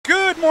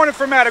morning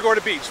from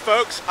Matagorda Beach,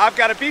 folks. I've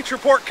got a beach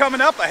report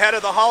coming up ahead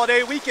of the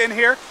holiday weekend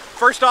here.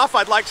 First off,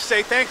 I'd like to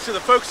say thanks to the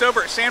folks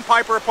over at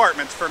Sandpiper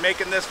Apartments for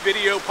making this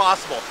video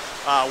possible.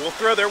 We'll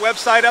throw their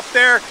website up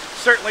there.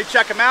 Certainly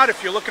check them out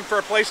if you're looking for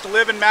a place to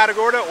live in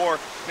Matagorda, or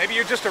maybe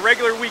you're just a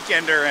regular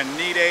weekender and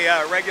need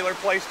a regular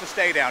place to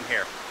stay down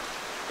here.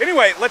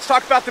 Anyway, let's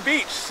talk about the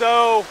beach.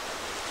 So,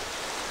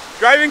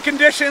 driving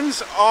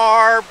conditions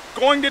are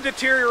going to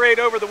deteriorate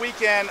over the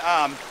weekend.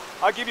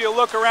 I'll give you a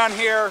look around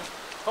here.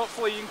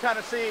 Hopefully you can kind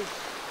of see,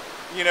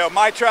 you know,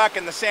 my truck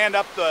and the sand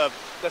up the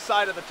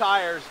side of the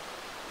tires.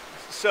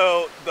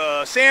 So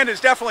the sand is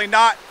definitely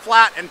not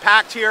flat and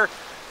packed here.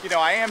 You know,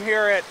 I am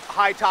here at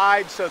high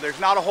tide, so there's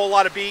not a whole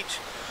lot of beach.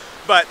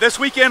 But this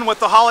weekend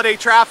with the holiday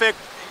traffic,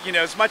 you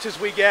know, as much as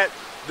we get,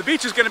 the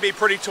beach is going to be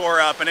pretty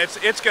tore up, and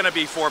it's going to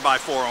be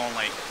 4x4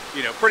 only,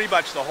 you know, pretty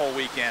much the whole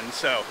weekend.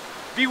 So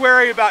be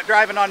wary about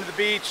driving onto the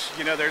beach.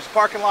 You know, there's a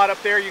parking lot up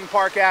there you can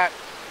park at.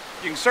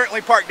 You can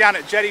certainly park down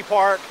at Jetty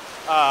Park.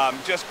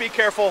 Just be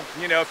careful.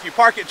 You know, if you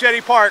park at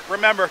Jetty Park,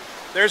 remember,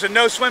 there's a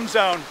no swim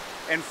zone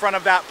in front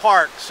of that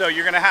park, so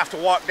you're going to have to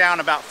walk down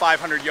about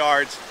 500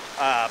 yards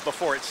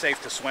before it's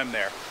safe to swim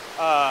there.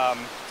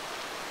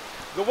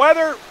 The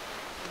weather,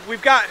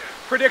 we've got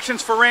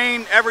predictions for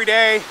rain every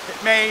day.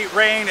 It may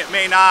rain, it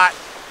may not.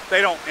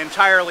 They don't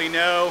entirely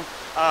know.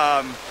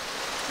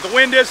 The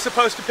wind is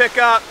supposed to pick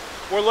up.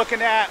 We're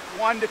looking at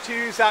 1 to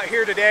 2s out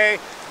here today.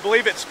 I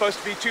believe it's supposed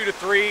to be 2 to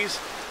 3s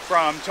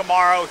from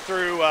tomorrow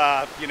through,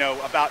 you know,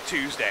 about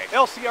Tuesday.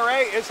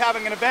 LCRA is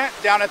having an event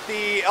down at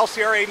the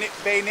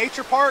LCRA Bay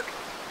Nature Park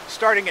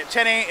starting at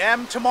 10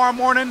 a.m. tomorrow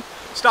morning.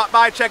 Stop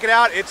by, check it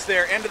out. It's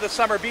their end of the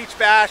summer beach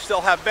bash.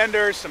 They'll have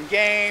vendors, some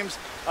games,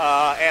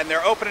 and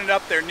they're opening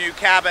up their new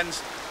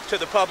cabins to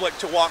the public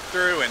to walk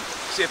through and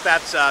see if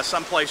that's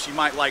someplace you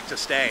might like to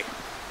stay.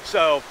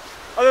 So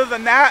other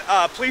than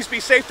that, please be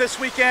safe this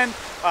weekend.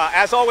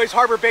 As always,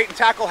 Harbor Bait and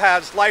Tackle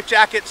has life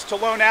jackets to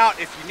loan out.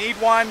 If you need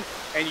one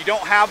and you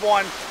don't have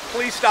one,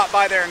 please stop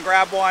by there and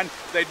grab one.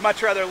 They'd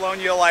much rather loan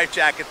you a life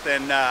jacket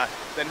than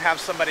have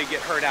somebody get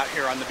hurt out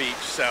here on the beach.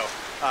 So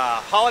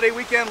holiday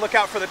weekend, look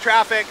out for the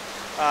traffic.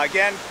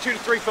 Again, 2 to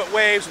 3 foot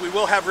waves. We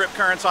will have rip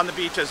currents on the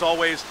beach as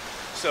always.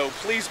 So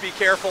please be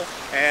careful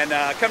and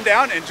come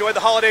down and enjoy the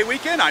holiday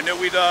weekend. I know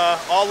we'd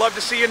all love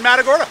to see you in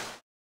Matagorda.